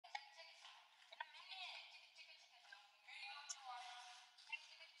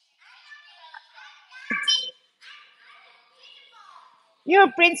You're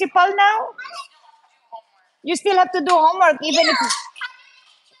a principal now. You still have to do homework, even if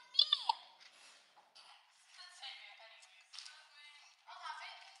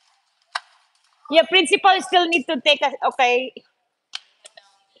your principal still need to take a. Okay,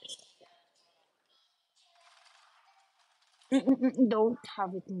 don't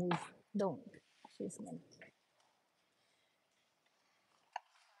have it move. Don't. She's not.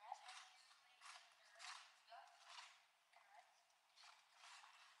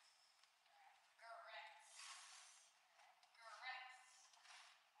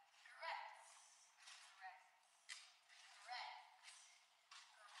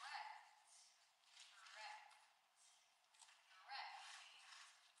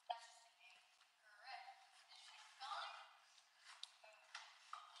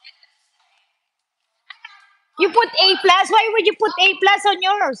 You put A plus. Why would you put A plus on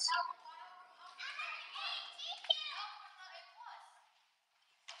yours?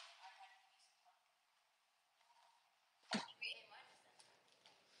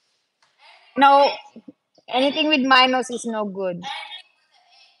 No, anything with minus is no good.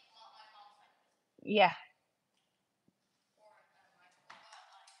 Yeah.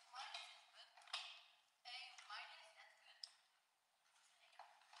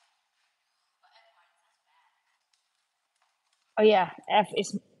 Oh yeah. F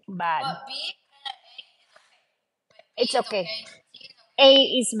is bad. It's okay. A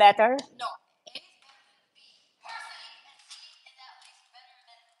is better.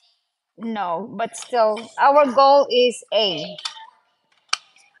 No, but still, our goal is A.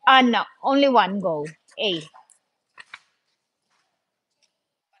 No, only one goal. A.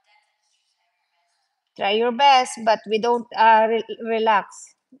 Try your best, but we don't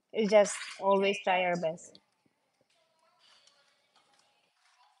relax. We just always try our best.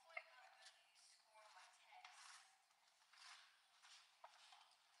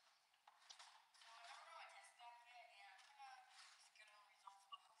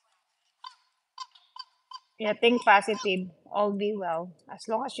 Yeah, think positive. All be well. As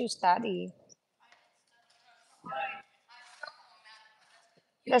long as you study,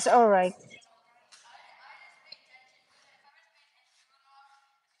 that's all right.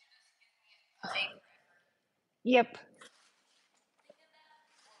 Yep.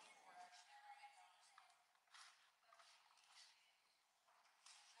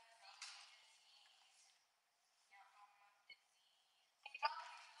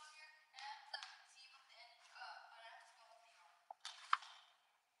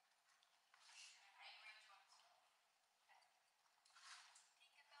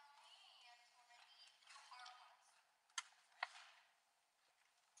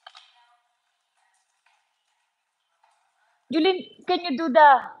 Julin, can you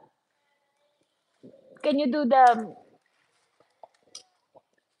do the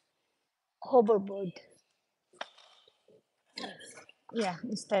hoverboard? Yeah,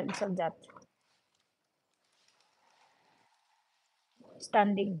 instead of that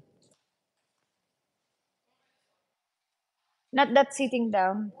standing, not that sitting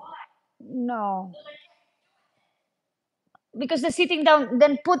down. No, because the sitting down,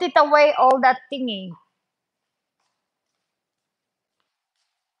 then put it away. All that thingy.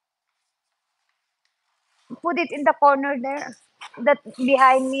 Put it in the corner there, that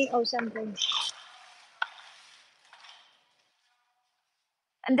behind me or something,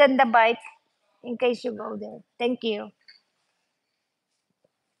 and then the bike in case you go there. Thank you.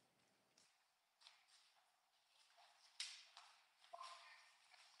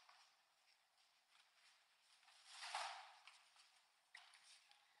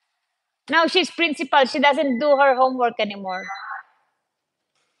 Now she's principal. She doesn't do her homework anymore.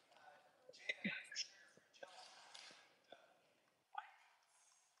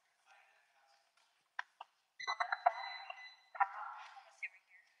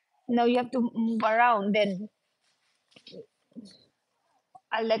 Now you have to move around. Then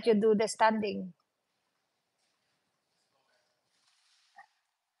I'll let you do the standing.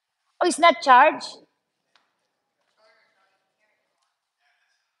 Oh, it's not charged.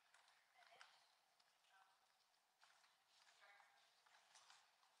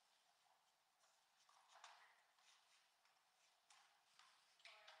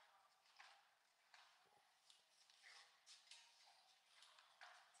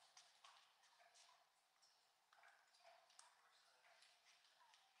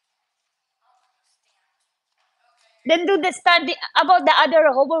 Then do the standing about the other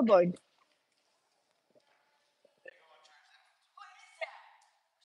hoverboard.